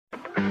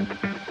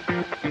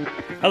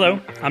Hello,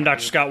 I'm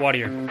Dr. Scott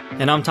Wadier.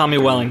 And I'm Tommy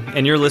Welling,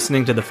 and you're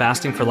listening to the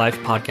Fasting for Life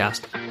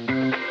podcast.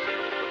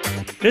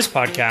 This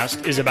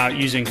podcast is about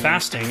using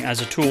fasting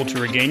as a tool to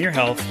regain your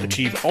health,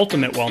 achieve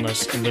ultimate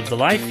wellness, and live the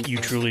life you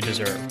truly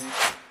deserve.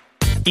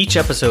 Each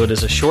episode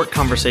is a short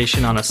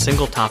conversation on a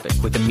single topic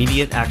with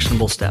immediate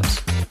actionable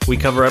steps. We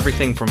cover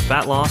everything from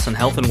fat loss and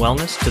health and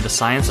wellness to the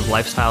science of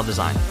lifestyle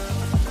design.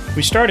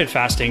 We started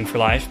Fasting for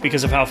Life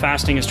because of how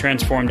fasting has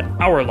transformed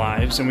our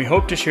lives, and we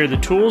hope to share the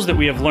tools that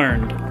we have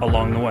learned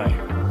along the way.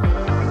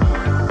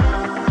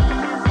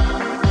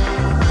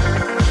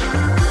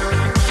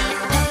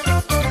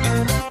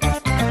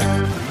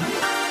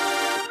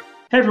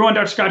 Hey everyone,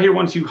 Dr. Scott here.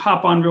 Wants to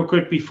hop on real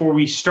quick before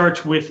we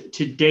start with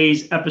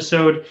today's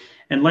episode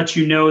and let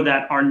you know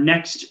that our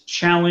next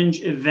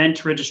challenge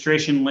event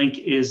registration link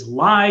is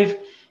live.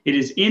 It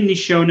is in the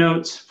show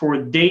notes for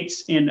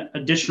dates and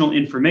additional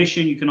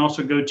information. You can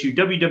also go to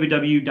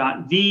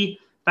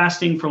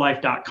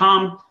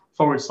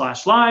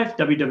www.thefastingforlife.com/live,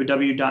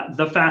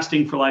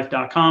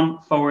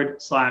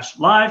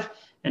 www.thefastingforlife.com/live.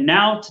 And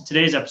now to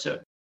today's episode.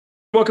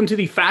 Welcome to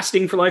the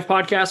Fasting for Life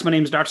podcast. My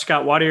name is Dr.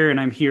 Scott Wadier, and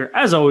I'm here,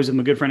 as always, with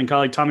my good friend and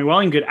colleague, Tommy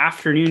Welling. Good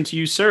afternoon to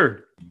you,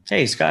 sir.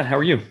 Hey, Scott. How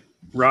are you?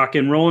 Rock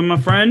and rolling, my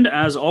friend.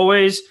 As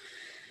always,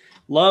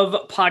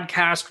 love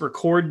podcast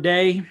record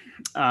day.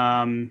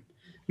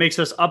 Makes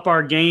us up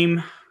our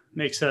game,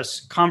 makes us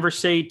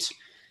conversate,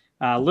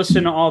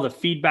 listen to all the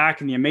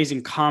feedback and the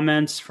amazing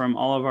comments from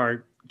all of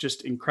our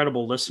just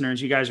incredible listeners.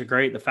 You guys are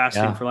great. The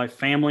Fasting for Life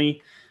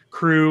family,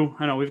 crew.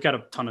 I know we've got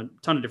a ton of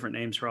different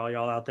names for all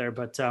y'all out there,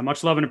 but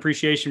much love and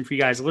appreciation for you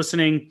guys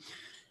listening,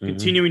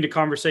 continuing to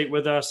conversate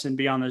with us and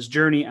be on this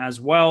journey as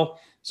well.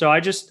 So I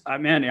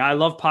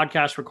love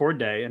podcast record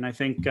day. And I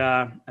think,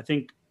 today's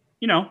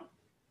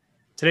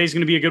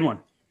going to be a good one.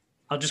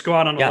 I'll just go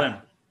out on a limb.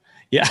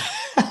 Yeah.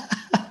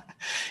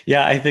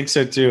 Yeah, I think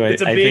so too.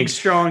 It's a big,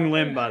 strong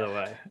limb, by the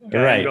way. Okay?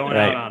 Right. Going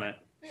out on it.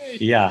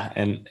 Yeah.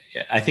 And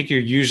I think you're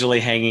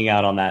usually hanging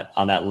out on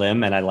that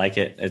limb, and I like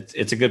it.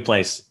 It's a good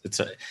place. It's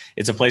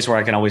a place where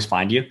I can always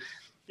find you.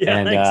 Yeah.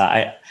 And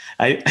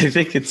I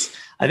think it's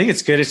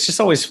good. It's just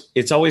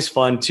always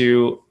fun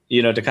to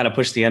kind of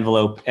push the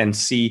envelope and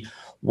see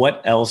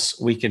what else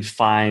we can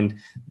find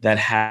that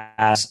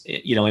has,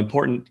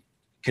 important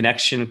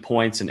connection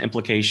points and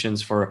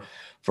implications for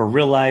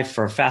real life,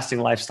 for a fasting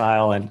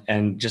lifestyle,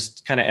 and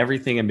just kind of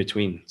everything in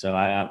between. So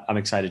I'm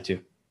excited too.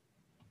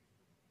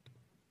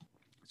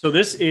 So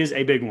this is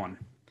a big one.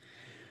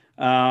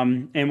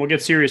 And we'll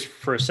get serious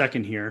for a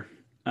second here.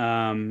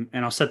 And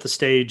I'll set the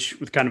stage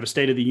with kind of a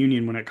state of the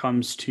union when it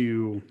comes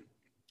to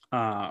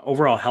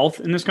overall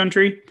health in this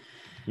country.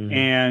 Mm-hmm.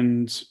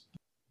 And,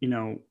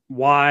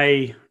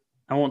 why,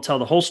 I won't tell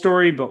the whole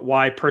story, but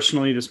why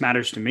personally this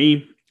matters to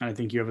me. And I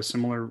think you have a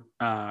similar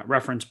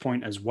reference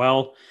point as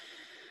well.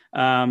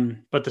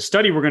 But the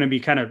study we're going to be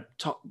kind of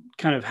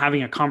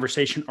having a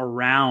conversation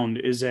around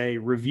is a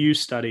review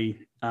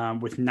study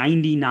with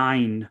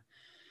 99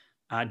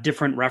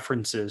 different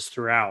references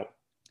throughout.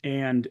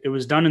 And it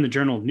was done in the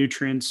Journal of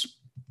Nutrients.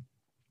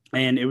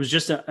 And it was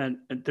just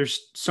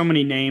there's so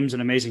many names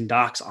and amazing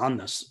docs on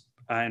this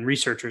and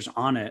researchers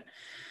on it.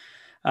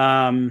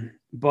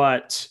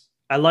 But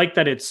I like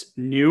that it's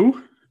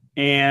new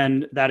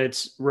and that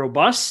it's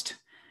robust,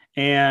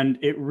 and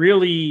it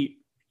really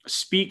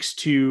speaks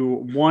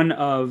to one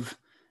of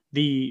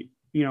the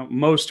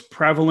most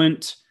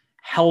prevalent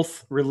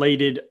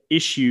health-related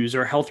issues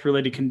or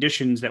health-related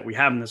conditions that we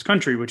have in this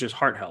country, which is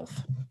heart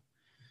health.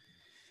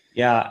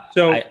 Yeah.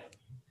 So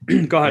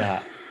go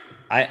ahead.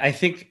 Yeah, I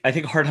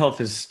think heart health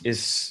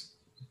is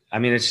I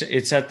mean,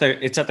 it's at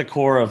the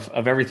core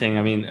of everything.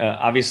 I mean,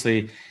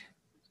 obviously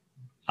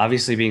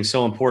being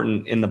so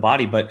important in the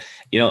body, but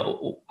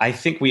I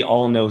think we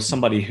all know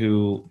somebody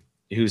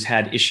who's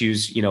had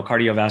issues,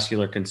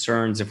 cardiovascular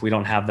concerns, if we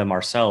don't have them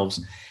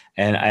ourselves.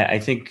 And I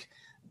think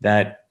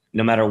that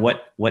no matter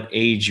what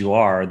age you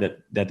are,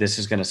 that this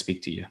is going to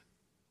speak to you.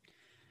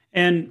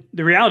 And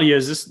the reality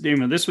is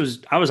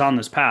I was on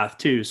this path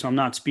too. So I'm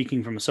not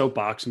speaking from a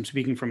soapbox. I'm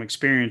speaking from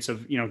experience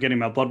of, getting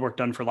my blood work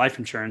done for life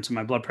insurance and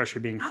my blood pressure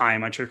being high,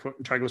 my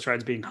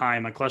triglycerides being high,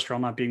 my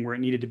cholesterol not being where it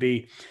needed to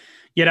be.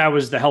 Yet I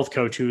was the health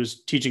coach who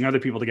was teaching other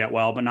people to get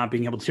well, but not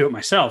being able to do it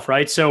myself.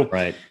 Right. So,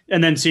 right.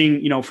 And then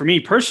seeing, for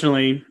me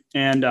personally,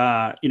 and,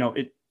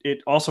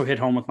 it also hit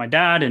home with my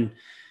dad and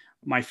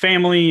my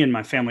family and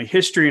my family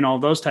history and all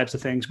those types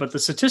of things. But the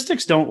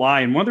statistics don't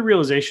lie. And one of the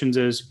realizations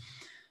is,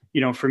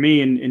 for me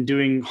in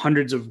doing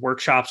hundreds of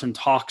workshops and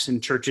talks in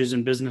churches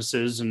and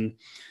businesses and,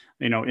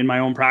 in my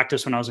own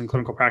practice, when I was in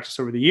clinical practice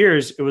over the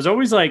years, it was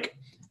always like,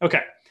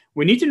 okay,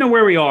 we need to know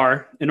where we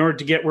are in order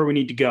to get where we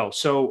need to go.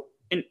 So,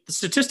 and the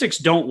statistics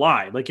don't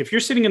lie. Like if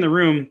you're sitting in the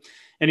room,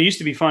 and it used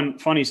to be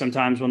funny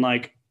sometimes when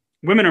like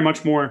women are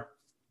much more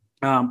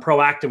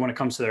proactive when it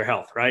comes to their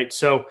health, right?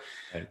 So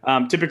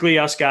typically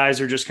us guys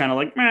are just kind of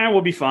like,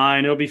 we'll be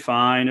fine. It'll be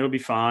fine. It'll be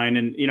fine.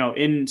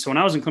 And, so when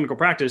I was in clinical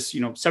practice,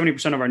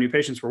 70% of our new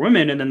patients were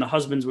women, and then the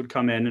husbands would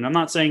come in. And I'm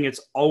not saying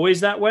it's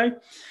always that way,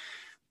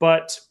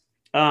 but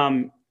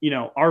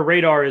our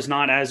radar is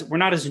we're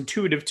not as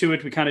intuitive to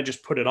it. We kind of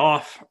just put it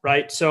off.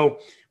 Right. So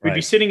we'd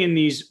be sitting in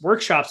these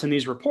workshops and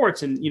these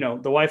reports, and,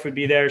 the wife would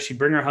be there. She'd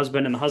bring her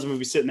husband, and the husband would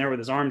be sitting there with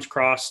his arms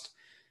crossed,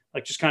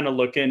 like just kind of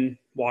looking,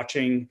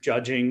 watching,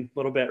 judging a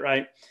little bit.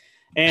 Right.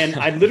 And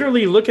I'd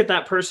literally look at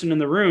that person in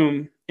the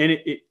room, and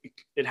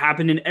it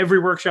happened in every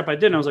workshop I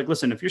did. And I was like,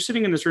 listen, if you're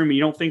sitting in this room and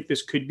you don't think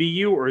this could be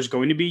you or is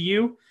going to be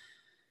you,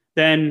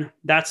 then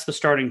that's the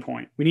starting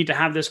point. We need to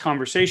have this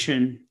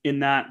conversation in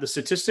that the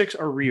statistics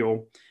are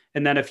real,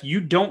 and that if you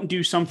don't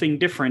do something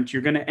different,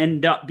 you're going to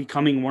end up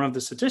becoming one of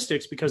the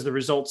statistics, because the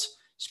results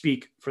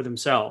speak for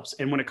themselves.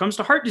 And when it comes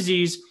to heart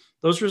disease,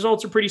 those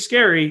results are pretty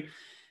scary.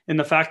 And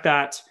the fact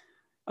that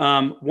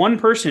one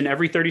person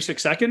every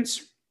 36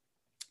 seconds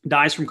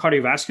dies from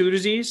cardiovascular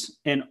disease,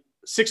 and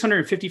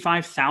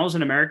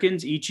 655,000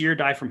 Americans each year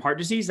die from heart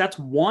disease. That's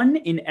 1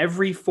 in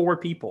every 4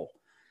 people,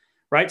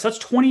 right? So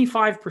that's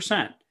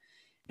 25%.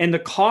 And the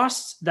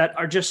costs that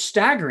are just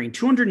staggering,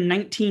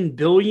 $219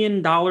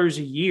 billion a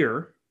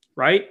year,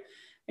 right?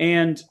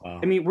 And wow.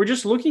 I mean, we're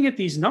just looking at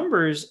these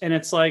numbers, and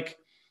it's like,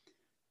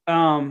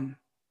 18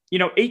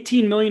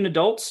 million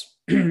adults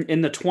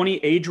in the 20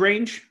 age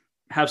range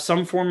have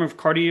some form of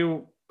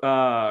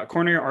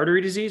coronary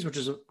artery disease,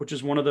 which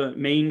is one of the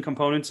main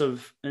components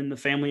in the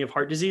family of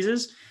heart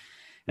diseases.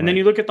 And then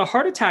you look at the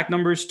heart attack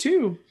numbers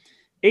too.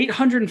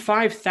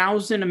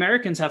 805,000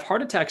 Americans have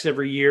heart attacks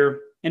every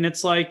year. And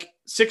it's like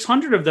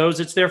 600 of those,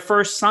 it's their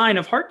first sign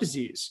of heart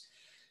disease.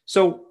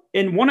 So,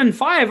 and 1 in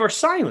 5 are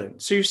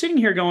silent. So you're sitting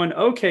here going,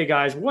 okay,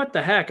 guys, what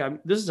the heck?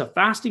 This is a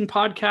fasting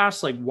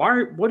podcast. Like,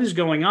 what is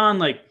going on?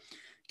 Like,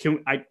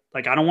 I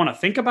don't want to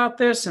think about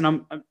this.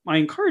 And my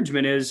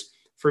encouragement is,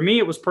 for me,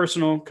 it was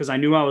personal, because I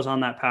knew I was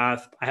on that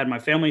path. I had my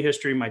family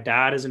history. My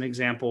dad is an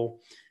example,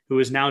 who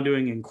is now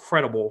doing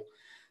incredible.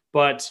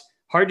 But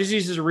heart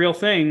disease is a real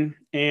thing.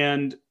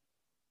 And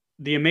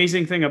the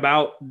amazing thing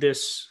about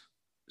this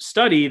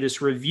study,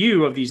 this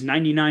review of these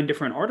 99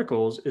 different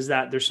articles, is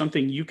that there's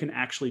something you can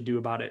actually do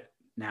about it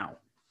now.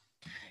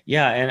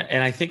 Yeah.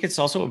 And I think it's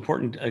also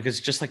important, because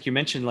just like you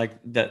mentioned, like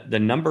the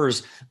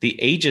numbers, the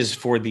ages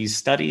for these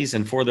studies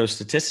and for those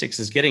statistics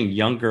is getting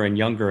younger and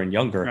younger and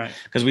younger. Right.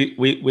 Because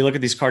we look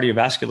at these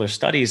cardiovascular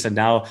studies, and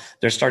now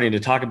they're starting to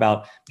talk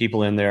about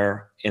people in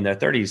their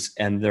 30s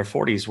and their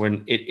 40s,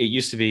 when it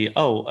used to be,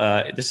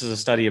 this is a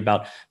study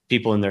about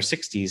people in their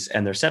 60s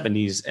and their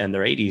 70s and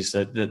their 80s.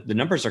 The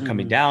numbers are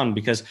coming down,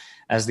 because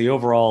as the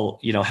overall,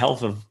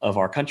 health of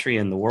our country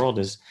and the world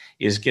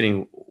is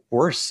getting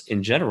worse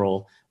in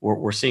general,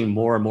 we're seeing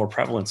more and more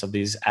prevalence of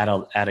these at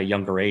a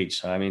younger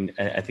age. So, I mean,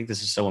 I think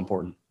this is so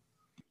important.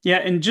 Yeah.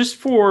 And just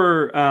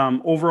for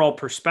overall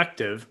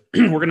perspective,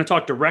 we're going to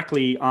talk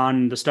directly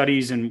on the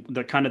studies and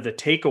the kind of the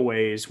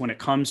takeaways when it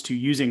comes to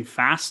using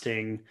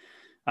fasting,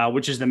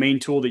 which is the main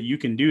tool that you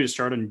can do to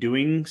start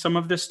undoing some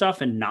of this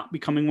stuff and not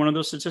becoming one of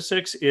those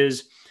statistics.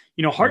 Is,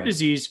 heart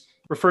disease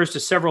refers to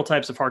several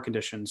types of heart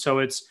conditions. So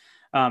it's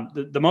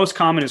the most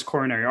common is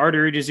coronary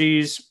artery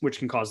disease, which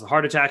can cause the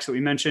heart attacks that we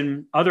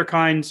mentioned. Other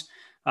kinds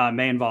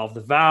may involve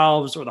the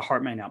valves, or the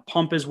heart may not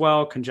pump as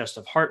well,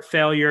 congestive heart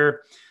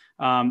failure.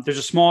 There's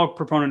a small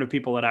proponent of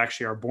people that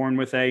actually are born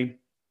with a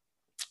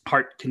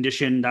heart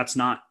condition. That's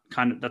not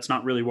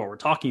really what we're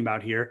talking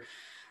about here.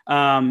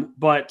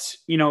 But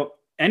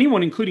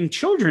anyone, including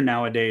children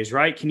nowadays,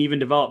 right, can even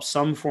develop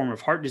some form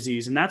of heart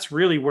disease. And that's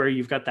really where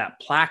you've got that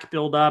plaque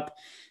buildup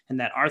and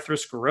that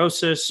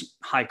atherosclerosis,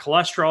 high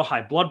cholesterol,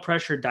 high blood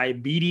pressure,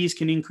 diabetes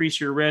can increase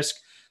your risk.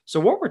 So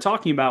what we're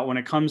talking about when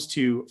it comes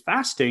to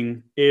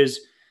fasting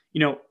is,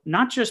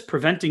 not just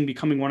preventing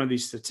becoming one of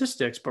these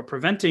statistics, but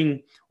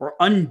preventing or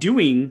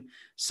undoing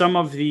some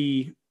of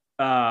the,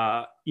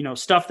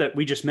 stuff that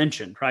we just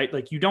mentioned, right?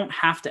 Like, you don't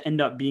have to end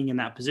up being in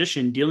that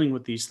position dealing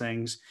with these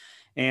things.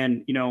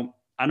 And,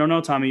 I don't know,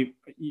 Tommy,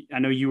 I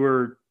know you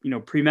were,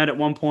 pre-med at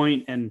one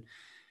point, and,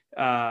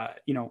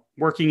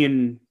 working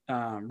in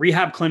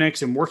rehab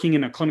clinics and working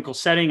in a clinical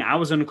setting. I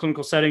was in a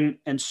clinical setting,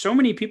 and so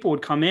many people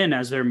would come in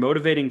as their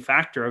motivating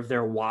factor of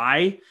their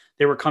why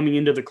they were coming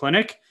into the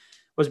clinic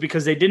was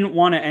because they didn't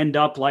want to end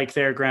up like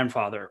their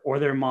grandfather or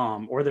their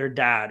mom or their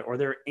dad or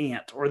their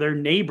aunt or their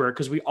neighbor,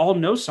 because we all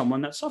know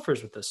someone that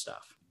suffers with this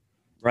stuff.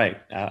 Right.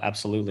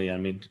 Absolutely. I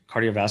mean,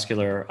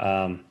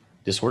 cardiovascular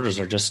disorders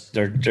are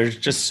they're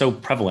just so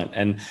prevalent.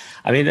 And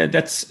I mean,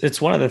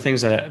 it's one of the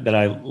things that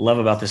I love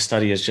about this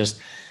study is just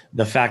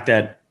the fact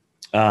that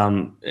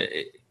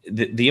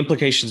the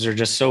implications are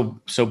just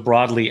so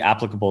broadly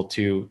applicable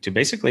to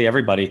basically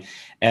everybody.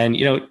 And,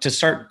 to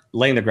start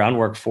laying the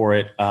groundwork for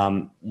it,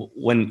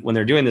 when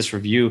they're doing this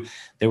review,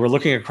 they were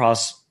looking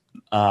across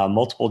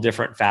multiple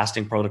different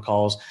fasting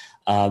protocols.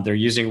 They're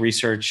using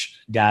research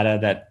data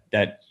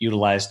that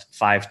utilized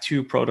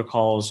 5-2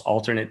 protocols,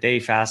 alternate day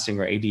fasting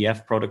or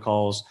ADF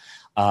protocols,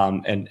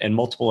 and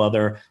multiple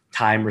other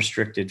time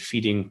restricted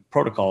feeding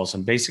protocols.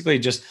 And basically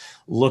just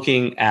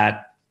looking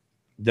at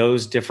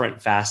those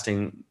different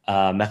fasting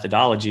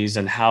methodologies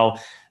and how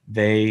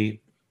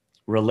they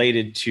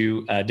related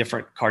to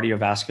different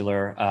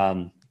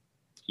cardiovascular,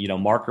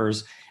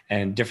 markers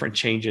and different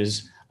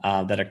changes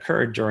that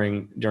occurred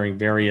during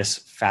various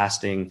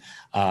fasting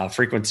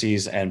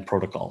frequencies and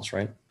protocols,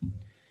 right?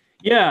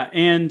 Yeah,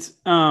 and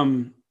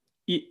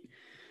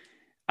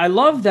I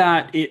love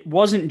that it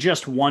wasn't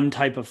just one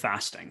type of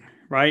fasting,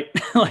 right?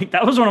 Like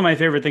that was one of my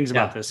favorite things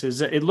about this is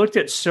that it looked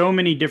at so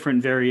many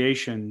different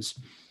variations,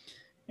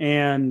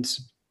 and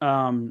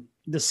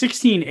the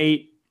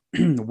 16-8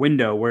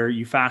 window where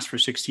you fast for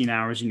 16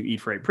 hours and you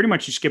eat for 8. Pretty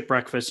much you skip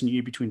breakfast and you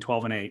eat between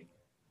 12 and 8.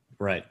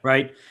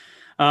 Right.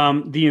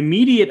 The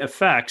immediate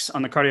effects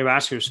on the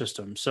cardiovascular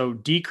system. So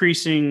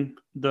decreasing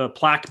the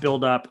plaque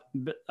buildup,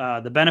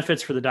 the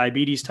benefits for the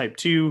diabetes type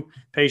 2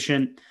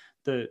 patient,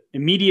 the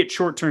immediate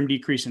short-term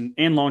decrease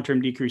and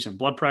long-term decrease in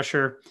blood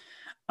pressure,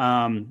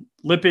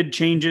 lipid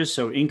changes.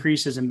 So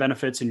increases in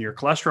benefits in your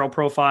cholesterol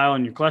profile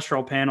and your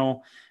cholesterol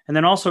panel. And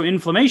then also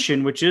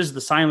inflammation, which is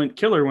the silent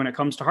killer when it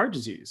comes to heart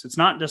disease. It's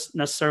not just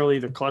necessarily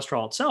the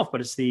cholesterol itself,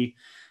 but it's the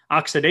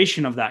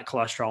oxidation of that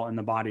cholesterol in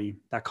the body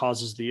that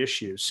causes the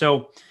issue.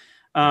 So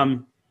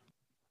when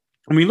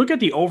we look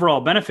at the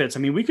overall benefits, I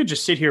mean, we could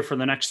just sit here for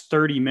the next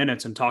 30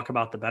 minutes and talk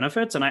about the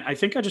benefits. And I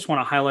think I just want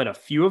to highlight a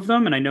few of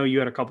them. And I know you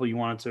had a couple you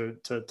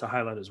wanted to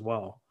highlight as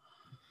well.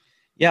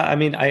 Yeah, I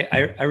mean,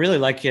 I really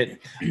like it.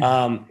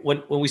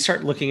 When we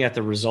start looking at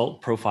the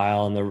result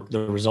profile and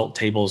the result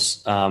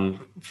tables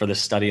for this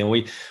study, and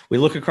we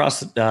look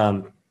across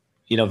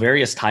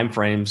various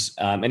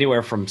timeframes,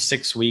 anywhere from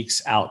 6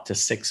 weeks out to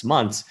 6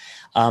 months.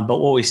 But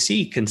what we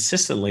see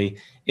consistently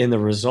in the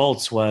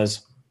results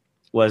was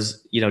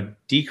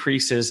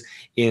decreases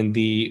in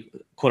the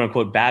quote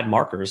unquote bad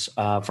markers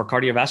for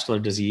cardiovascular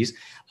disease,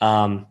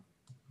 and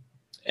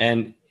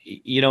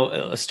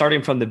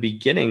starting from the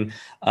beginning.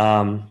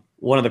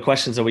 One of the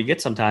questions that we get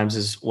sometimes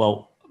is,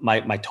 well,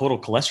 my total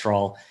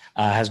cholesterol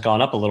has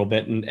gone up a little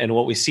bit. And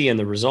what we see in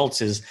the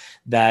results is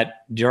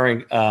that during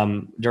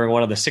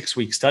one of the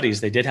 6-week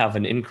studies, they did have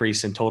an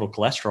increase in total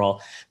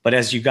cholesterol. But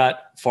as you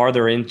got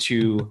farther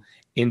into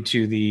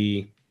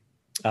the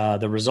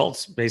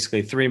results,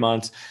 basically 3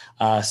 months,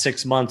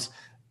 6 months,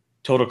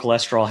 total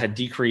cholesterol had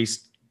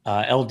decreased,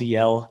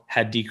 LDL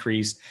had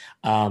decreased,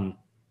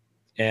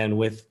 and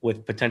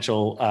with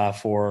potential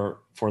for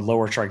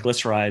lower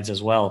triglycerides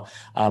as well,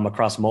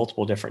 across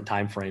multiple different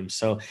timeframes.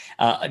 So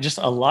just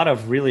a lot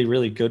of really,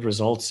 really good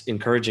results,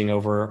 encouraging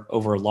over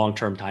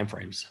long-term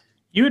timeframes.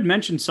 You had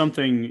mentioned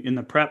something in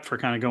the prep for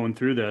kind of going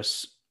through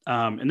this,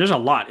 and there's a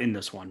lot in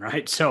this one,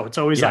 right? So it's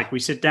always like we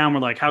sit down,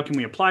 we're like, how can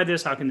we apply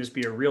this? How can this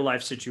be a real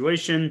life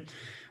situation?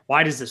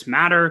 Why does this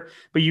matter?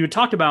 But you had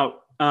talked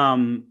about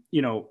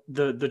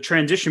the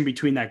transition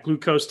between that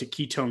glucose to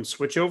ketone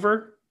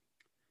switchover.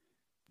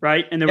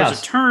 Right. And there was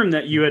a term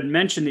that you had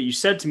mentioned that you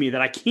said to me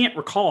that I can't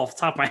recall off the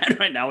top of my head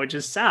right now, which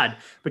is sad,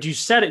 but you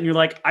said it and you're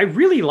like, I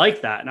really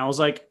like that. And I was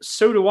like,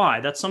 so do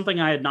I. That's something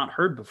I had not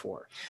heard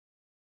before.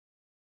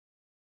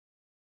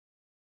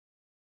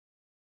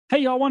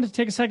 Hey, y'all, I wanted to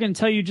take a second and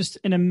tell you just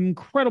an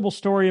incredible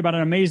story about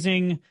an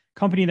amazing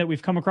company that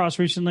we've come across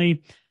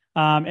recently.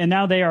 And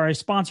now they are a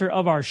sponsor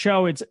of our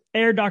show. It's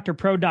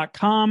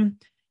airdoctorpro.com.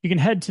 You can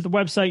head to the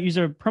website, use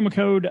a promo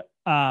code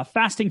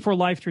fasting for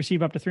life to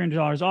receive up to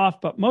 $300 off.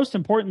 But most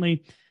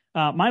importantly,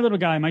 my little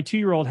guy, my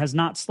 2-year-old, has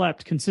not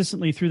slept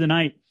consistently through the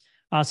night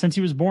since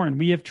he was born.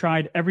 We have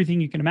tried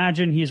everything you can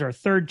imagine. He is our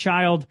 3rd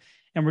child,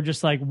 and we're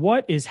just like,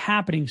 what is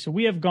happening? So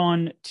we have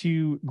gone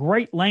to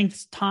great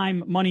lengths,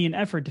 time, money, and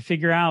effort to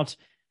figure out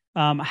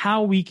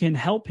how we can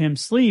help him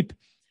sleep.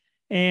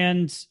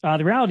 And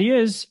the reality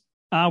is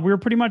we're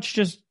pretty much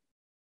just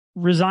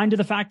resigned to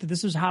the fact that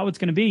this is how it's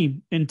going to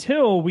be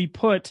until we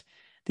put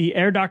the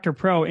Air Doctor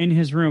Pro in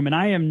his room. And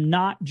I am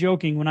not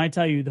joking when I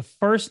tell you the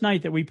first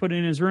night that we put it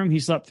in his room, he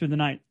slept through the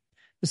night.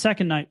 The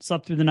second night,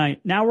 slept through the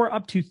night. Now we're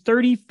up to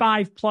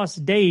 35 plus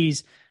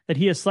days that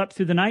he has slept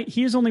through the night.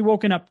 He has only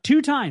woken up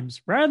 2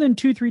 times rather than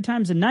 2-3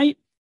 times a night,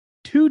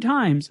 2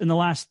 times in the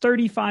last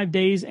 35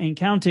 days and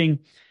counting.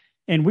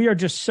 And we are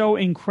just so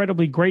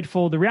incredibly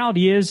grateful. The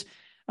reality is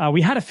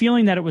we had a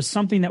feeling that it was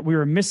something that we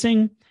were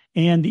missing.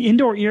 And the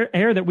indoor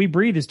air that we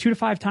breathe is 2 to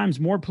 5 times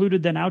more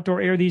polluted than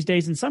outdoor air these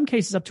days. In some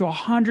cases, up to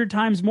 100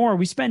 times more.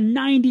 We spend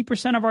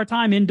 90% of our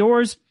time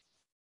indoors,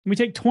 and we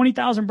take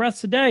 20,000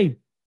 breaths a day.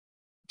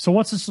 So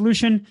what's the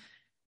solution?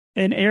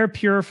 An air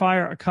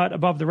purifier, a cut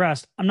above the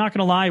rest. I'm not going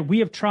to lie. We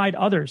have tried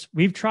others.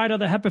 We've tried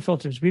other HEPA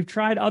filters. We've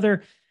tried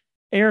other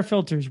air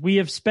filters. We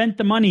have spent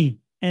the money,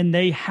 and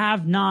they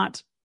have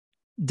not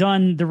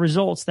done the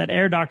results that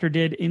Air Doctor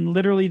did in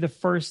literally the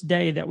first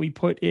day that we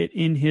put it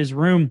in his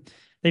room.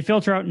 They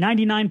filter out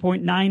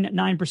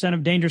 99.99%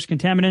 of dangerous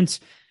contaminants.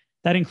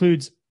 That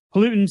includes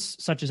pollutants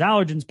such as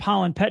allergens,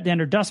 pollen, pet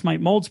dander, dust mite,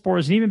 mold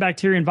spores, and even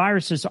bacteria and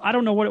viruses. So I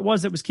don't know what it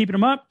was that was keeping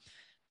them up,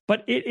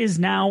 but it is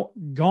now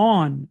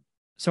gone.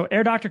 So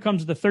Air Doctor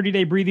comes with a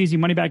 30-day breathe easy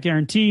money back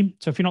guarantee.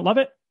 So if you don't love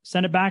it,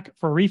 send it back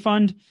for a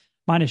refund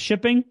minus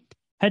shipping.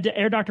 Head to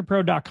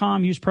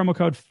airdoctorpro.com. Use promo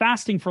code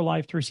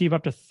FASTINGFORLIFE to receive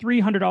up to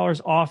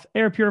 $300 off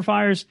air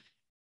purifiers.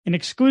 An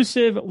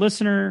exclusive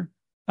listener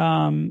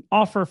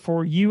offer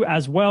for you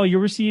as well.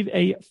 You'll receive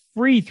a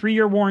free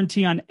 3-year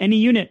warranty on any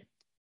unit,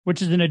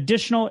 which is an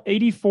additional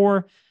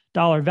 $84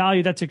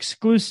 value. That's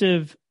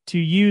exclusive to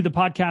you, the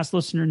podcast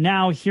listener,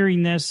 now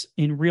hearing this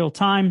in real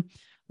time.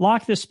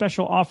 Lock this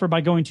special offer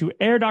by going to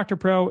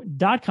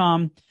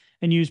airdoctorpro.com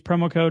and use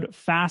promo code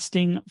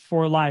fasting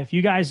for life.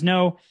 You guys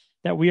know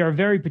that we are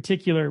very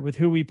particular with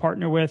who we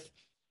partner with.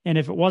 And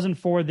if it wasn't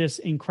for this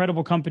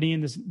incredible company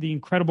and the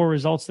incredible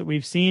results that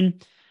we've seen,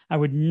 I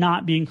would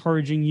not be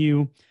encouraging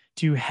you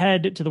to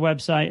head to the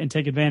website and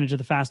take advantage of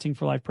the Fasting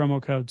for Life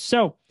promo code.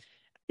 So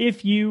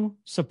if you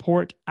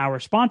support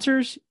our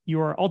sponsors, you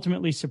are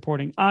ultimately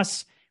supporting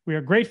us. We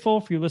are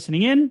grateful for you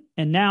listening in.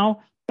 And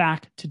now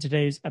back to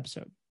today's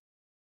episode.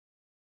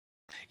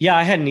 Yeah,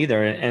 I hadn't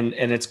either. And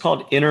it's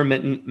called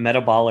intermittent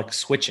metabolic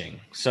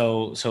switching.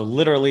 So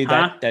literally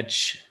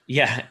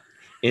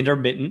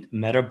intermittent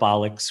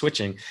metabolic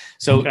switching.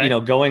 So, okay.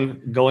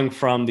 Going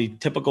from the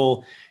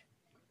typical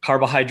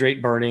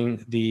carbohydrate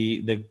burning,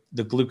 the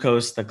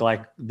glucose, the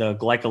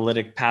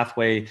glycolytic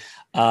pathway,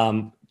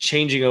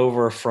 changing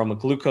over from a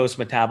glucose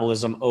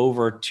metabolism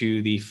over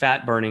to the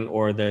fat burning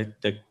or the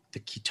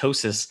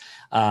ketosis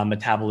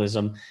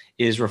metabolism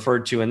is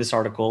referred to in this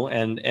article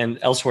and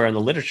elsewhere in the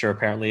literature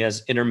apparently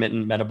as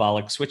intermittent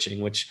metabolic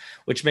switching, which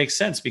makes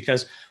sense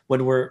because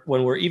when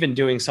we're even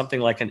doing something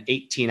like an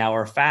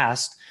 18-hour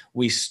fast,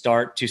 we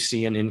start to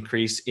see an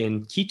increase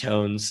in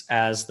ketones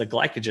as the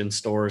glycogen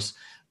stores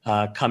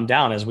come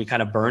down as we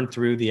kind of burn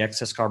through the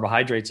excess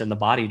carbohydrates in the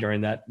body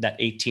during that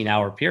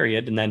 18-hour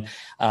period, and then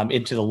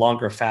into the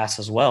longer fast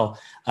as well.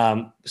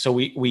 So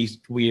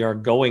we are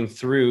going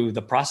through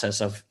the process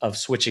of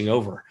switching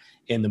over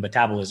in the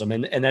metabolism,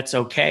 and that's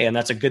okay, and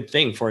that's a good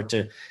thing for it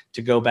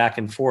to go back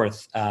and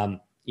forth.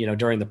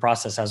 During the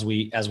process as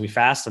we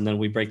fast, and then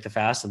we break the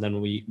fast, and then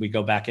we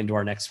go back into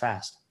our next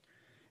fast.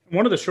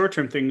 One of the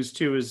short-term things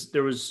too is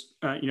there was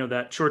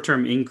that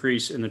short-term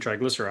increase in the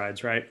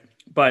triglycerides, right?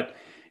 But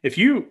if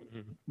you,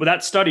 well,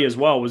 that study as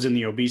well was in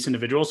the obese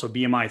individual, so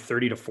BMI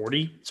 30 to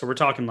 40. So we're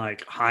talking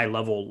like high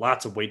level,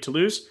 lots of weight to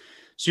lose.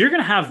 So you're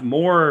going to have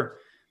more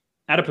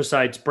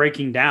adipocytes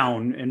breaking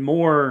down and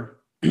more,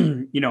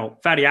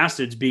 fatty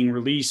acids being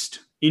released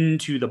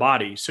into the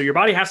body. So your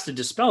body has to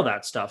dispel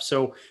that stuff.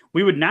 So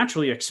we would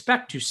naturally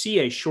expect to see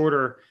a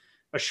short-term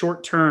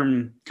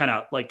kind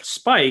of like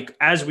spike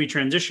as we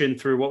transition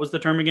through, what was the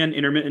term again?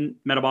 Intermittent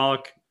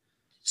metabolic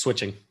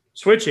switching,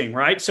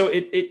 right? So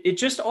it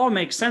just all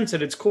makes sense.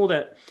 And it's cool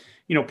that,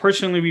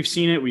 personally, we've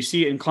seen it. We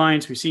see it in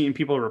clients. We see it in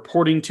people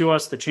reporting to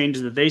us the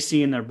changes that they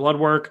see in their blood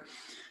work.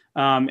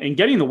 And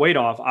getting the weight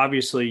off,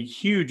 obviously,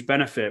 huge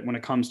benefit when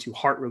it comes to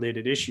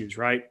heart-related issues,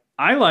 right?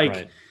 I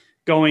like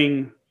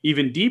going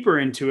even deeper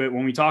into it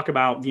when we talk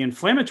about the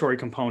inflammatory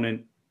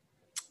component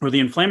or the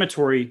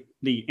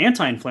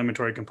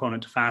anti-inflammatory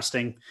component to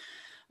fasting.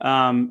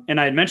 And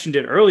I had mentioned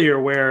it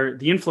earlier where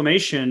the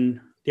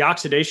inflammation, the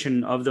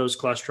oxidation of those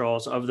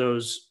cholesterols, of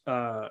those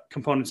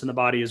components in the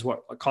body is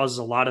what causes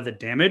a lot of the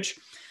damage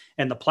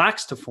and the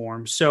plaques to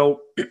form.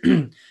 So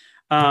when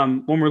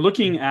we're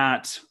looking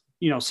at,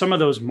 some of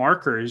those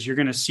markers, you're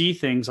going to see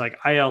things like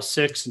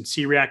IL-6 and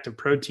C-reactive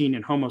protein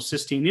and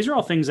homocysteine. These are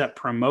all things that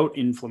promote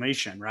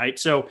inflammation, right?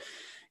 So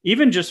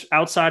even just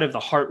outside of the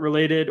heart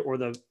related or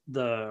the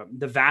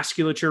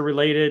vasculature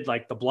related,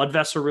 like the blood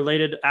vessel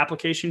related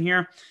application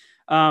here,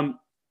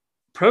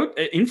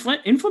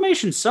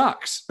 inflammation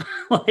sucks.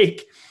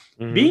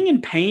 Being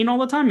in pain all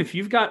the time, if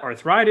you've got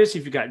arthritis,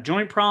 if you've got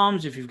joint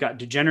problems, if you've got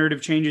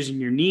degenerative changes in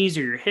your knees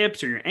or your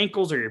hips or your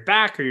ankles or your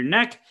back or your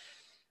neck,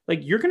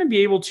 you're going to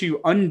be able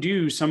to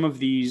undo some of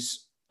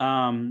these,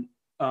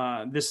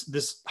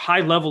 this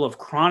high level of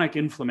chronic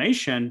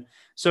inflammation.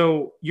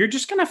 So you're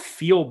just going to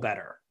feel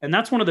better. And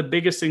that's one of the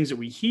biggest things that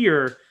we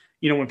hear,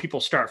 when people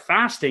start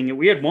fasting. And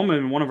we had one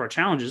woman in one of our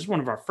challenges, one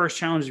of our first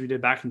challenges we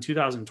did back in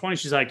 2020.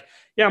 She's like,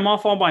 yeah, I'm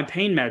off all my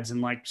pain meds in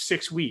like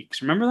 6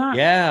 weeks. Remember that?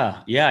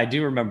 Yeah, I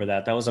do remember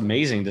that. That was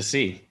amazing to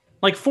see.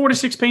 Like 4 to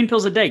 6 pain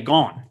pills a day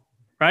gone.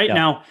 Right Yeah.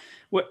 Now,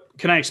 what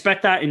can I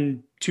expect that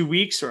in 2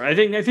 weeks? Or I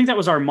think that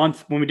was our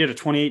month when we did a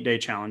 28-day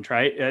challenge,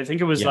 right? I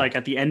think it was like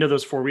at the end of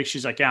those 4 weeks,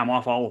 she's like, yeah, I'm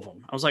off all of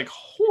them. I was like,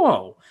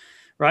 whoa.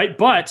 Right.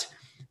 But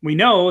we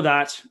know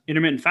that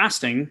intermittent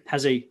fasting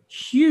has a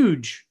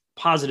huge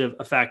positive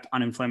effect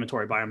on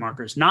inflammatory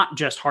biomarkers, not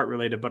just heart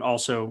related, but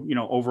also,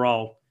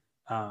 overall,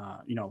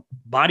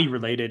 body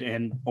related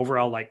and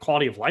overall like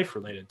quality of life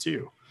related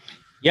too.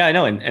 Yeah, I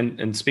know.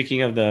 And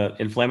speaking of the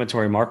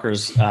inflammatory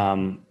markers,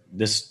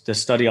 this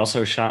study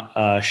also shone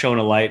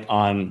a light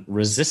on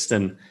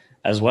resistin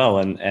as well.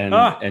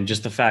 And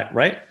just the fact,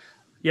 right?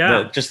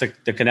 Yeah. Just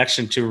the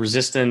connection to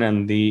resistin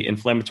and the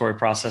inflammatory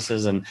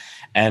processes. And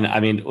I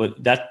mean,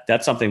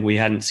 that's something we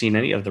hadn't seen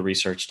any of the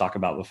research talk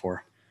about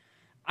before.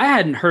 I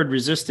hadn't heard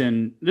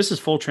resistin. This is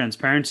full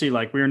transparency.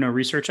 Like, we are no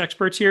research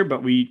experts here,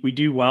 but we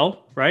do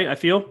well, right? I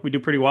feel we do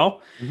pretty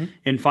well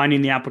in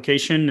finding the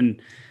application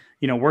and,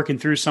 working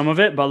through some of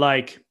it. But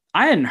like,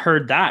 I hadn't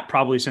heard that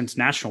probably since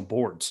national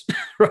boards,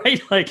 right?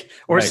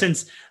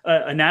 Since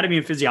anatomy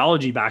and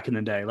physiology back in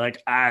the day.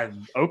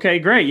 Okay,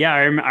 great. Yeah,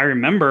 I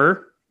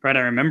remember, right?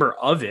 I remember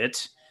of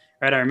it,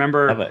 right? I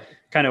remember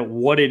kind of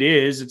what it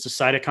is. It's a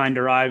cytokine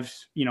derived,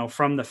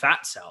 from the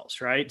fat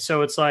cells, right?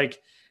 So it's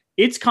like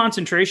its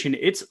concentration,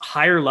 its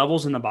higher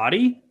levels in the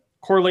body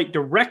correlate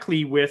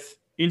directly with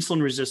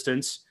insulin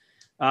resistance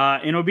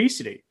and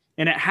obesity.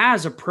 And it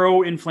has a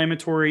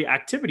pro-inflammatory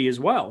activity as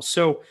well.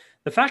 So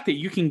the fact that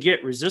you can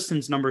get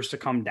resistance numbers to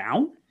come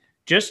down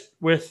just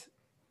with,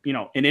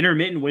 an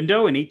intermittent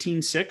window, an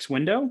 18-6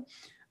 window.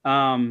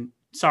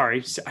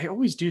 Sorry, I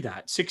always do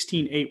that.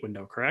 16-8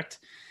 window, correct?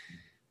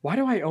 Why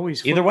do I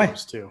always flip either way?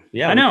 Those two?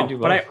 Yeah, I know,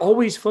 but I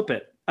always flip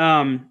it.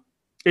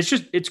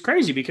 It's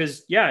crazy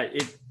because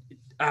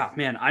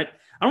man, I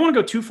don't want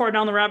to go too far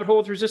down the rabbit hole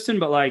with resistant,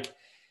 but like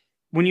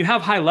when you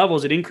have high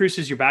levels, it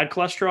increases your bad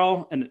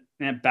cholesterol and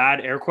bad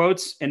air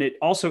quotes, and it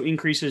also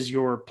increases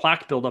your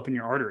plaque buildup in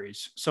your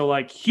arteries. So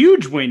like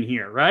huge win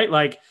here, right?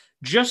 Like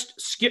just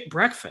skip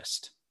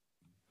breakfast.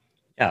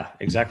 Yeah,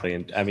 exactly.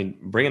 And I mean,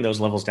 bringing those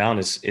levels down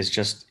is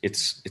just,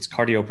 it's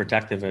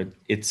cardioprotective.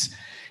 It's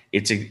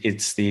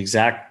the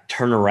exact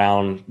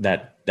turnaround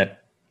that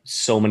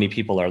so many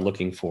people are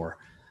looking for.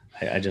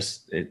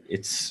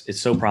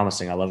 It's so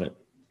promising. I love it.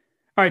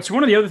 All right. So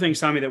one of the other things,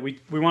 Tommy, that we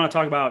want to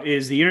talk about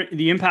is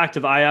the impact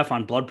of IF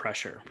on blood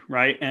pressure,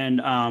 right?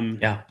 And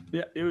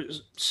it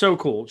was so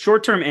cool,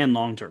 short term and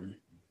long term.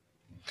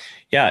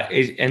 Yeah,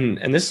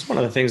 and this is one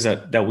of the things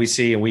that we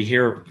see and we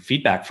hear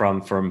feedback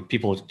from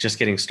people just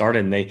getting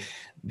started, and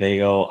they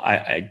go,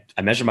 I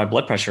measure my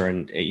blood pressure,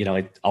 and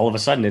all of a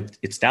sudden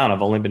it's down.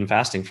 I've only been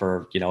fasting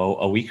for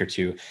a week or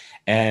two,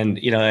 and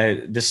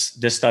this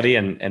study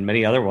and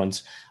many other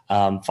ones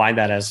find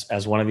that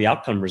as one of the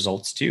outcome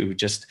results too.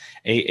 Just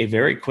a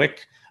very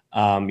quick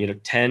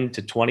 10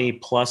 to 20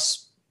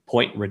 plus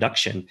point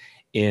reduction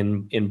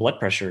in blood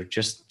pressure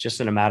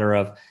just in a matter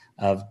of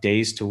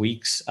days to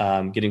weeks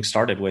getting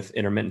started with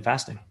intermittent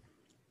fasting.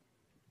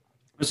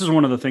 This is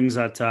one of the things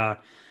that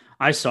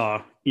I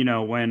saw,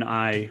 when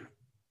I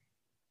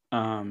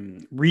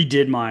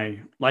redid my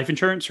life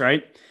insurance,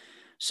 right?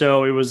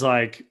 So it was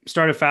like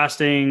started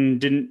fasting,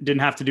 didn't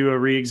have to do a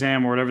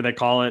re-exam or whatever they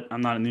call it.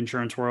 I'm not in the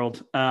insurance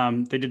world.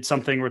 They did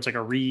something where it's like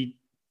a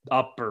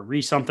re-up or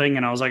re-something.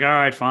 And I was like, all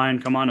right,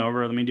 fine, come on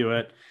over. Let me do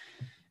it.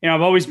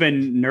 I've always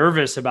been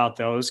nervous about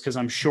those because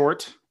I'm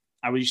short.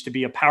 I used to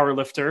be a power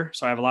lifter,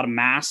 so I have a lot of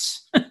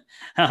mass.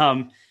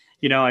 I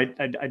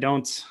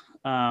don't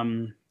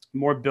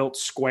more built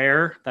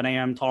square than I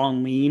am tall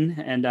and lean.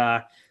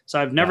 And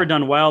so I've never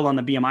done well on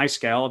the BMI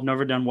scale. I've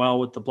never done well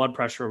with the blood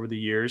pressure over the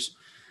years.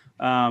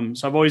 So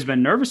I've always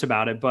been nervous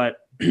about it. But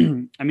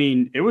I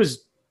mean,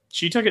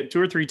 she took it 2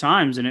 or 3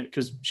 times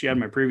because she had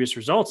my previous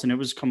results, and it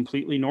was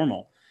completely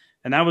normal.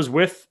 And that was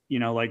with,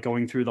 like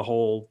going through the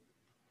whole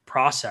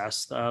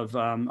process of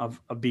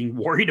being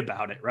worried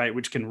about it, right?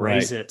 Which can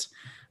raise it,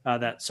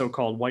 that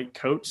so-called white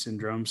coat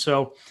syndrome.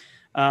 So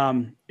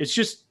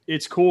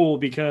it's cool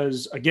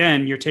because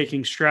again, you're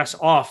taking stress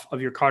off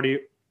of your cardio,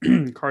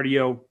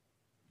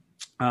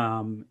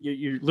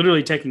 you're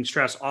literally taking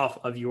stress off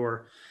of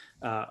your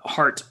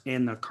heart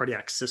and the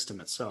cardiac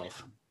system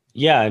itself.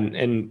 Yeah.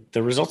 And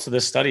the results of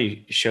this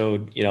study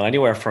showed,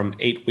 anywhere from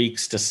 8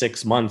 weeks to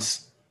 6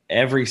 months,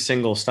 every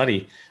single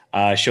study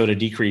showed a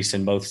decrease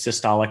in both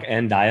systolic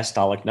and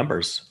diastolic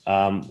numbers,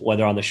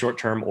 whether on the short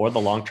term or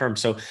the long term.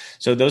 So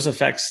those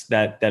effects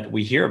that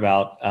we hear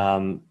about,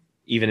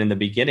 even in the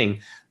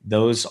beginning,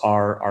 those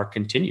are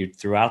continued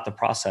throughout the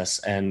process.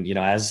 And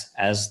as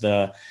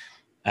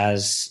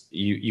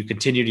you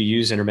continue to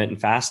use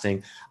intermittent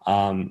fasting,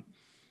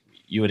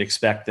 you would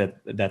expect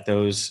that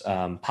those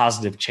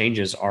positive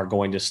changes are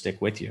going to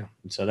stick with you.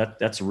 And so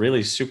that's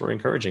really super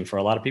encouraging for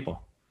a lot of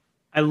people.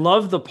 I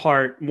love the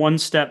part, one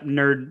step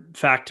nerd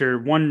factor,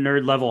 one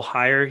nerd level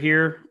higher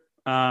here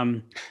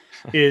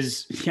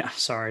is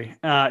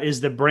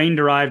the brain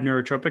derived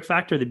neurotropic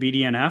factor, the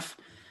BDNF.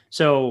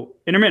 So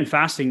intermittent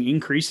fasting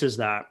increases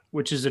that,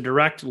 which is a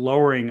direct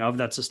lowering of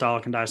that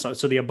systolic and diastolic.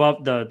 So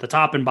the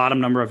top and bottom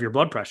number of your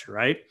blood pressure,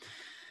 right?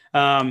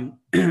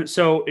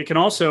 So it can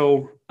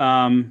also,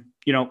 kind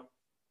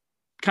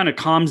of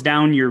calms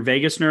down your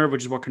vagus nerve,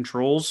 which is what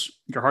controls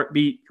your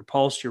heartbeat, your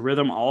pulse, your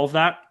rhythm, all of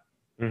that.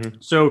 Mm-hmm.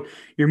 So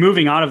you're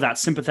moving out of that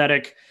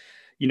sympathetic,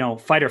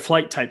 fight or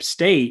flight type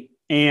state.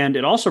 And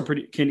it also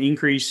can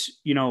increase,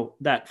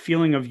 that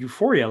feeling of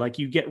euphoria. Like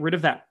you get rid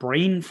of that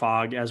brain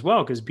fog as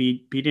well, because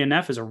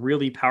BDNF is a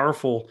really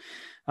powerful,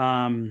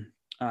 side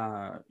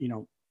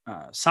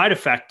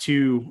effect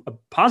to a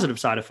positive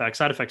side effect.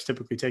 Side effects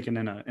typically taken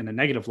in a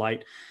negative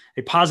light.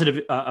 A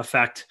positive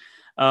effect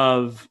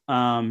of,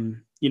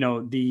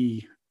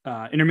 the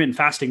intermittent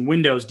fasting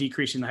windows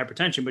decreasing the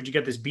hypertension, but you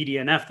get this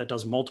BDNF that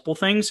does multiple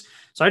things.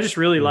 So I just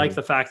really like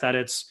the fact that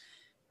it's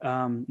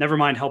never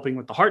mind helping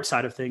with the heart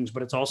side of things,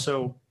 but it's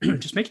also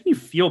just making you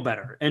feel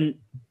better. And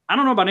I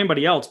don't know about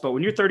anybody else, but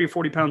when you're 30 or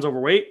 40 pounds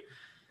overweight,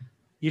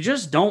 you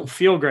just don't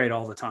feel great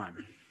all the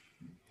time.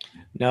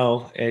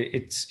 No,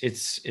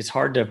 it's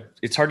hard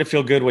to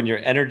feel good when your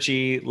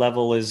energy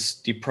level is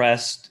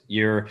depressed.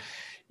 It's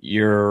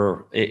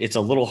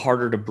a little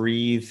harder to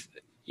breathe.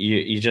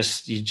 You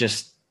just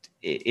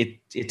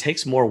it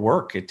takes more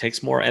work, it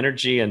takes more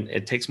energy, and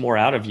it takes more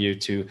out of you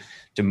to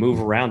move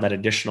around that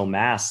additional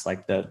mass.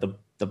 Like the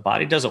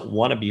body doesn't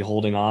want to be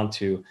holding on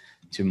to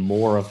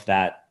more of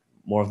that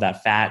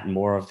fat and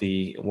more of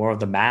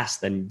the mass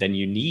than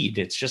you need.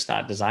 It's just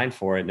not designed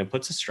for it, and it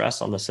puts a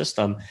stress on the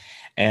system.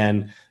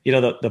 And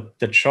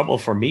the trouble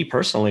for me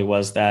personally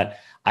was that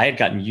I had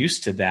gotten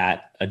used to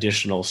that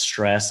additional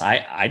stress.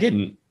 I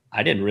didn't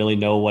really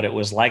know what it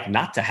was like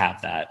not to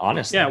have that,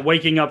 honestly. Yeah,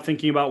 waking up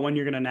thinking about when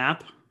you're going to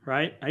nap,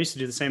 right? I used to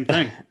do the same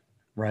thing.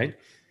 Right.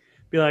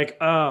 Be like,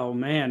 oh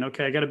man,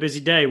 okay, I got a busy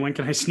day. When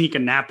can I sneak a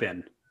nap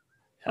in?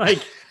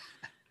 Like,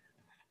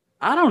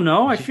 I don't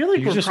know. I feel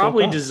like we're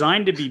probably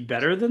designed to be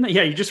better than that.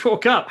 Yeah, you just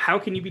woke up. How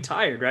can you be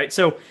tired, right?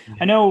 So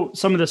I know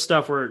some of the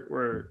stuff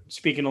we're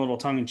speaking a little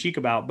tongue in cheek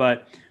about,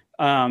 but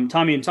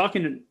Tommy, in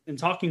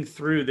talking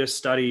through this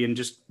study, and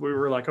just we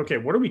were like, okay,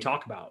 what do we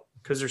talk about?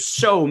 Because there's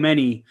so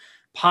many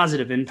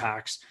positive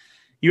impacts.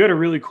 You had a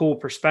really cool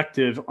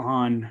perspective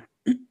on,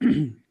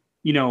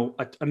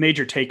 a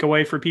major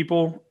takeaway for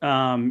people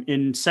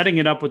in setting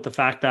it up with the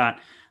fact that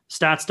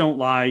stats don't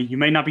lie. You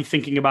may not be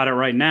thinking about it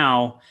right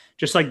now.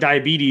 Just like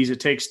diabetes, it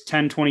takes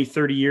 10, 20,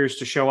 30 years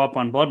to show up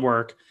on blood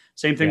work.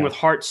 Same thing with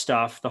heart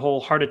stuff. The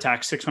whole heart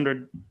attack,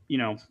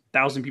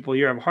 600,000 people a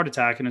year have a heart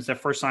attack, and it's their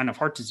first sign of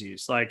heart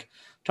disease. Like,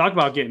 talk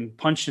about getting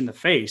punched in the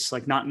face,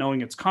 like not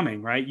knowing it's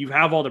coming, right? You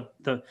have all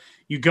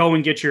you go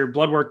and get your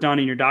blood work done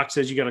and your doc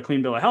says you got a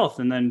clean bill of health,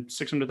 and then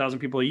 600,000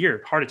 people a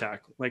year, heart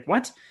attack. Like,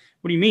 what?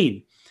 What do you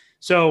mean?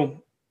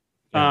 So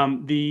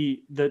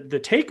the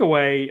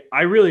takeaway,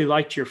 I really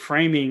liked your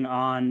framing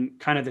on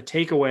kind of the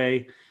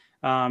takeaway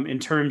in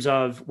terms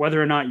of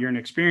whether or not you're an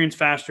experienced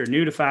faster,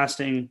 new to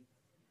fasting,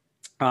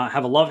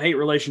 have a love-hate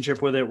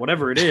relationship with it,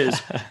 whatever it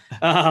is.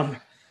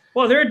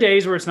 Well, there are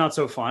days where it's not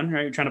so fun,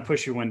 right? You're trying to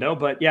push your window,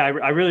 but yeah,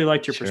 I really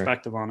liked your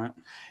perspective on it.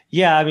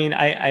 Yeah. I mean,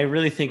 I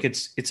really think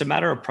it's a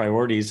matter of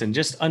priorities and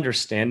just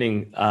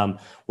understanding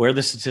where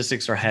the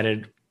statistics are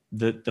headed,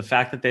 the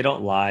fact that they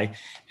don't lie,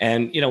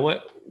 and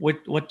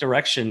what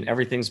direction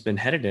everything's been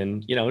headed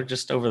in,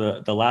 just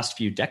over the last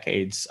few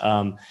decades.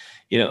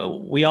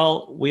 We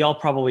all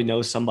probably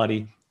know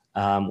somebody,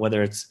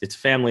 whether it's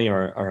family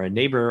or a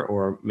neighbor,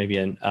 or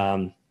maybe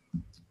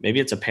maybe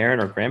it's a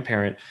parent or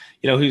grandparent,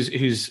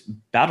 who's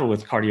battled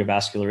with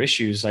cardiovascular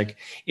issues. Like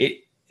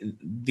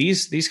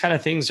these kind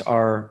of things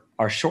are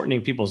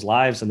shortening people's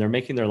lives, and they're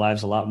making their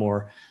lives a lot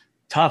more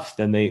tough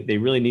than they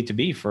really need to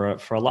be for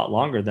a lot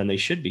longer than they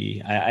should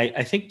be.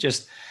 I think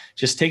just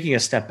taking a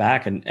step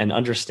back and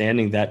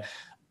understanding that,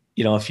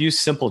 a few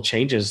simple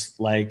changes,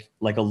 like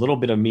a little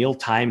bit of meal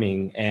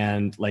timing,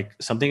 and like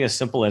something as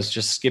simple as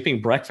just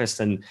skipping breakfast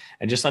and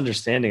just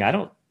understanding I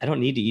don't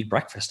need to eat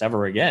breakfast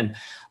ever again,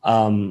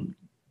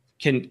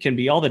 can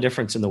be all the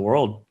difference in the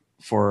world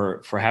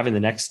for having the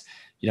next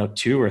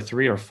 2 or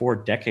 3 or 4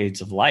 decades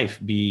of life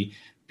be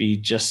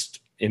just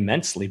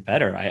immensely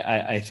better.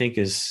 I think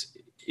is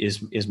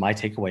my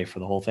takeaway for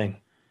the whole thing.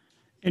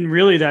 And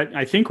really, that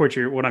I think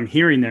what I'm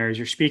hearing there is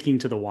you're speaking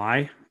to the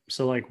why.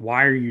 So like,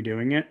 why are you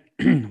doing it?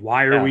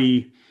 Why are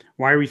we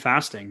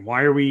fasting?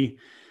 Why are we,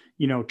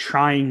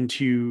 trying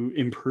to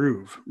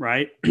improve,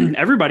 right?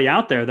 Everybody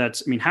out there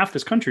half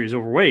this country is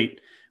overweight.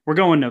 We're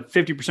going to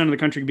 50% of the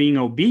country being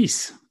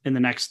obese in the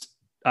next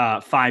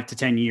 5 to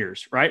 10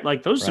 years, right?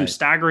 Like those are some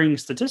staggering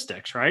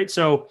statistics, right?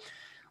 So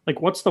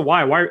like, what's the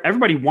why? Why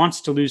everybody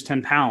wants to lose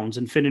 10 pounds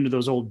and fit into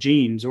those old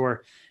jeans,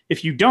 or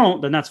if you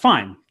don't, then that's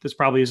fine. This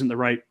probably isn't the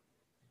right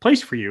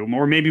place for you,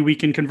 or maybe we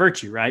can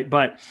convert you, right?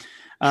 But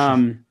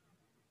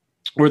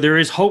or there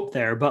is hope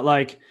there, but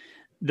like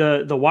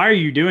the why are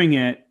you doing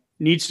it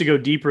needs to go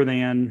deeper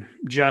than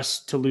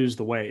just to lose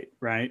the weight,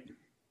 right?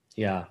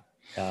 Yeah.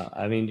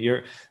 I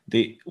mean,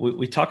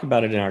 we talk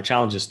about it in our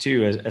challenges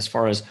too, as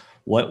far as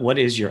what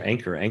is your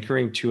anchor.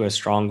 Anchoring to a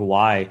strong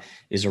why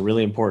is a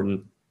really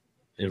important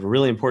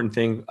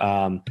thing,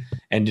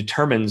 and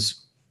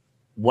determines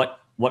what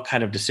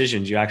kind of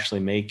decisions you actually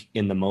make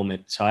in the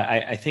moment. So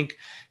I think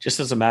just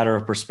as a matter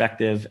of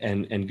perspective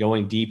and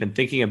going deep and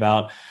thinking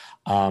about,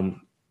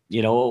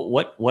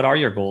 what are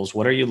your goals?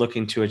 What are you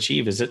looking to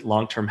achieve? Is it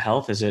long-term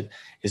health? Is it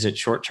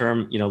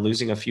short-term,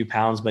 losing a few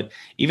pounds? But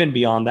even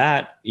beyond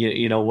that,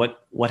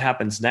 what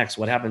happens next?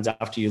 What happens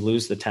after you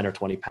lose the 10 or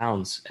 20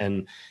 pounds?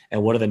 And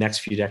what do the next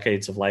few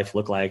decades of life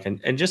look like?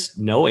 And just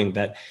knowing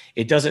that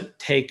it doesn't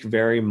take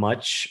very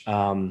much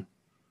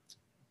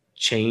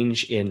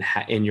change in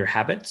your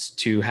habits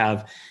to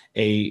have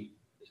a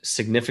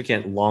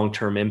significant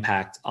long-term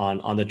impact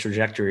on the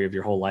trajectory of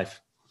your whole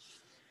life.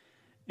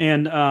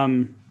 And I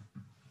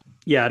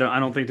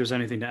don't think there's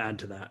anything to add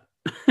to that.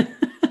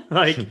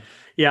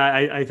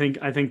 I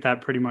think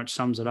that pretty much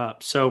sums it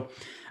up. So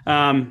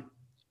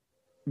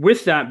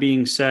with that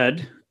being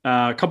said,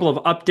 a couple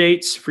of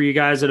updates for you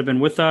guys that have been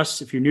with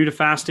us. If you're new to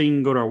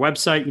fasting, go to our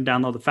website. You can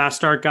download the Fast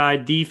Start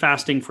Guide,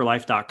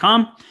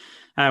 thefastingforlife.com.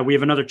 We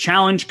have another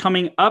challenge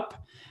coming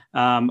up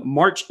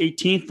March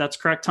 18th. That's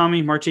correct,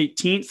 Tommy. March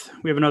 18th.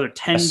 We have another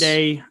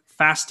 10-day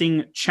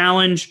fasting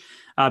challenge.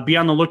 Be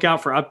on the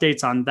lookout for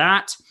updates on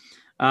that.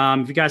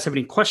 If you guys have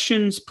any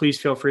questions, please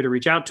feel free to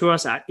reach out to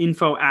us at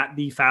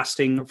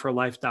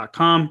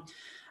info@thefastingforlife.com.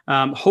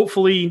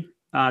 Hopefully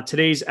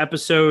today's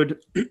episode,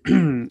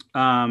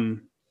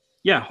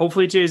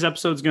 hopefully today's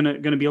episode is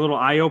going to be a little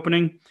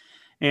eye-opening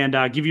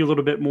and give you a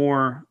little bit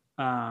more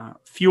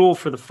fuel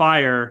for the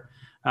fire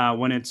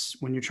when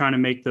you're trying to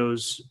make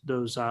those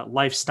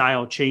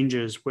lifestyle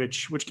changes,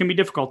 which can be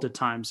difficult at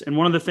times. And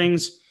one of the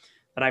things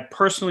that I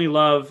personally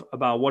love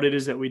about what it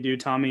is that we do,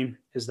 Tommy,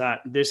 is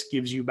that this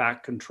gives you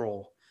back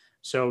control.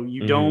 So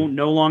you don't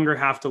no longer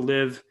have to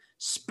live,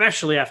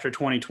 especially after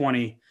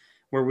 2020,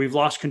 where we've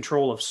lost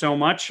control of so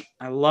much.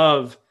 I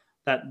love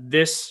that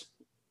this,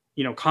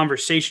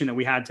 conversation that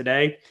we had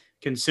today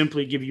can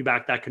simply give you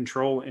back that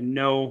control and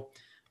know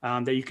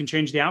that you can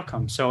change the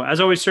outcome. So as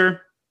always, sir,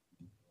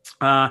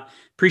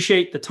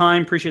 appreciate the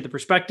time, appreciate the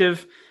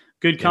perspective,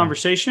 good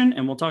conversation,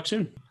 and we'll talk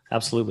soon.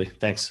 Absolutely.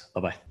 Thanks.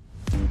 Bye-bye.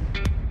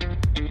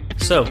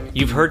 So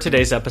you've heard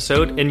today's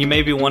episode and you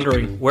may be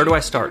wondering, where do I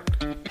start?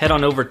 Head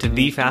on over to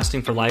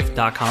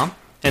thefastingforlife.com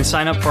and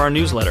sign up for our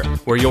newsletter,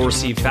 where you'll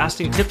receive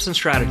fasting tips and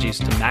strategies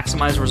to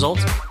maximize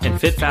results and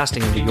fit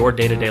fasting into your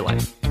day-to-day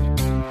life.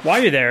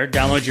 While you're there,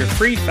 download your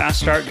free Fast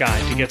Start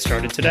guide to get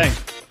started today.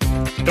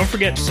 Don't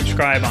forget to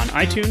subscribe on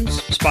iTunes,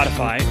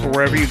 Spotify, or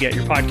wherever you get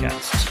your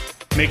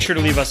podcasts. Make sure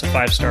to leave us a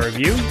 5-star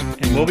review,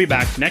 and we'll be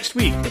back next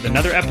week with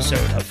another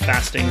episode of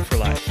Fasting for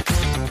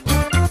Life.